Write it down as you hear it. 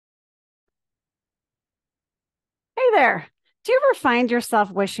There. Do you ever find yourself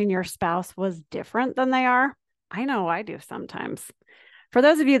wishing your spouse was different than they are? I know I do sometimes. For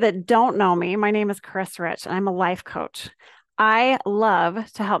those of you that don't know me, my name is Chris Rich, and I'm a life coach. I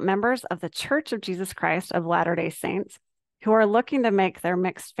love to help members of the Church of Jesus Christ of Latter-day Saints who are looking to make their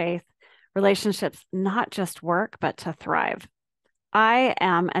mixed faith relationships not just work, but to thrive. I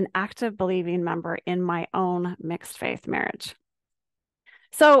am an active believing member in my own mixed faith marriage.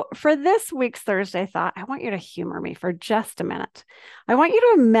 So, for this week's Thursday thought, I want you to humor me for just a minute. I want you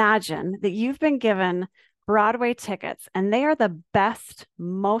to imagine that you've been given Broadway tickets and they are the best,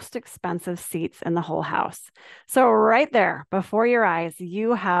 most expensive seats in the whole house. So, right there before your eyes,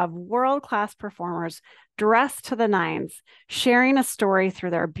 you have world class performers dressed to the nines, sharing a story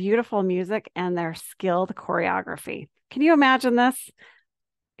through their beautiful music and their skilled choreography. Can you imagine this?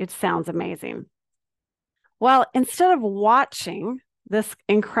 It sounds amazing. Well, instead of watching this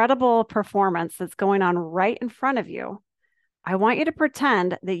incredible performance that's going on right in front of you, I want you to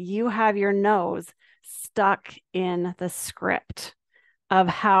pretend that you have your nose stuck in the script of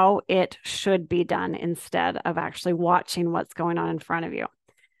how it should be done instead of actually watching what's going on in front of you.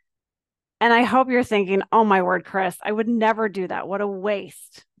 And I hope you're thinking, oh my word, Chris, I would never do that. What a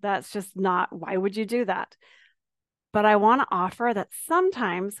waste. That's just not, why would you do that? But I want to offer that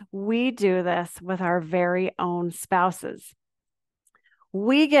sometimes we do this with our very own spouses.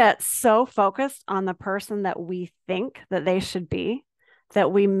 We get so focused on the person that we think that they should be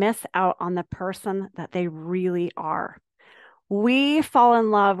that we miss out on the person that they really are. We fall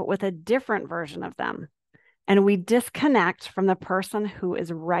in love with a different version of them, and we disconnect from the person who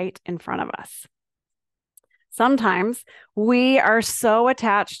is right in front of us. Sometimes we are so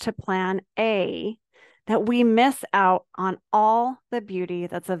attached to plan A that we miss out on all the beauty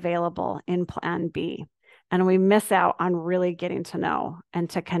that's available in plan B. And we miss out on really getting to know and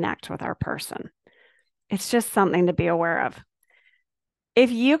to connect with our person. It's just something to be aware of. If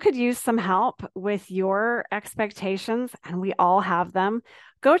you could use some help with your expectations, and we all have them,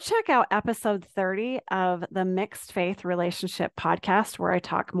 go check out episode 30 of the Mixed Faith Relationship podcast, where I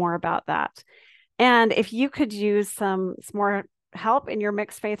talk more about that. And if you could use some more help in your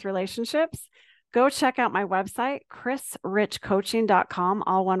mixed faith relationships, go check out my website, chrisrichcoaching.com,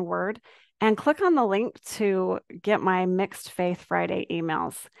 all one word, and click on the link to get my Mixed Faith Friday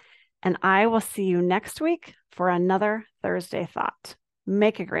emails. And I will see you next week for another Thursday Thought.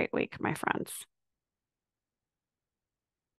 Make a great week, my friends.